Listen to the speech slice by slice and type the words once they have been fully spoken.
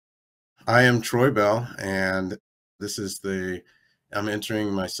I am Troy Bell, and this is I'm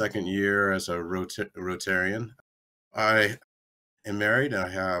entering my second year as a Rotarian. I am married. I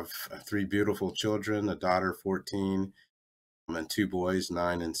have three beautiful children, a daughter, 14, and two boys,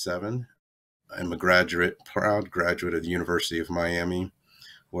 9 and 7. I'm a proud graduate of the University of Miami,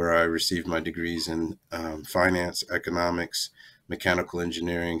 where I received my degrees in finance, economics, mechanical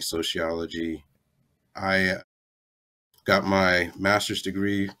engineering, sociology. I got my master's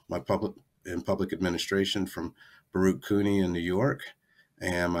degree, in public administration from Baruch Cooney in New York,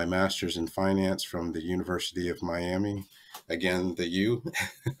 and my master's in finance from the University of Miami, again the U,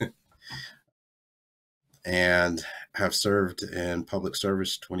 and have served in public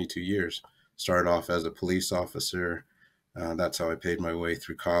service 22 years. Started off as a police officer. That's how I paid my way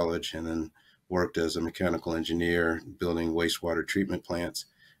through college, and then worked as a mechanical engineer building wastewater treatment plants,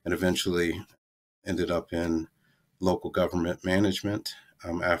 and eventually ended up in local government management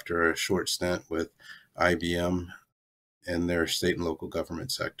after a short stint with IBM in their state and local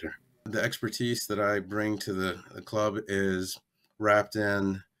government sector. The expertise that I bring to the club is wrapped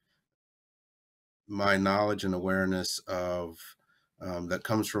in my knowledge and awareness of that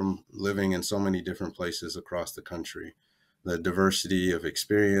comes from living in so many different places across the country. The diversity of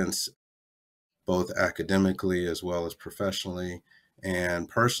experience, both academically as well as professionally and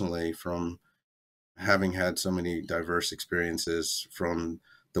personally, from having had so many diverse experiences from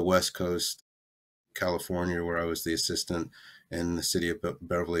the West Coast, California, where I was the assistant in the city of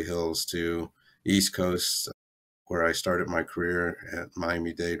Beverly Hills, to East Coast, where I started my career at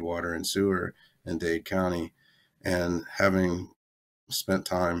Miami-Dade Water and Sewer in Dade County, and having spent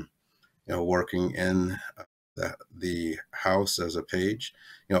time, working in the house as a page,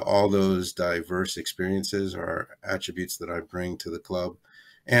 all those diverse experiences are attributes that I bring to the club,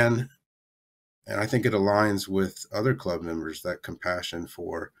 and and I think it aligns with other club members, that compassion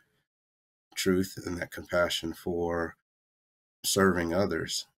for truth and that compassion for serving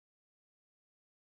others.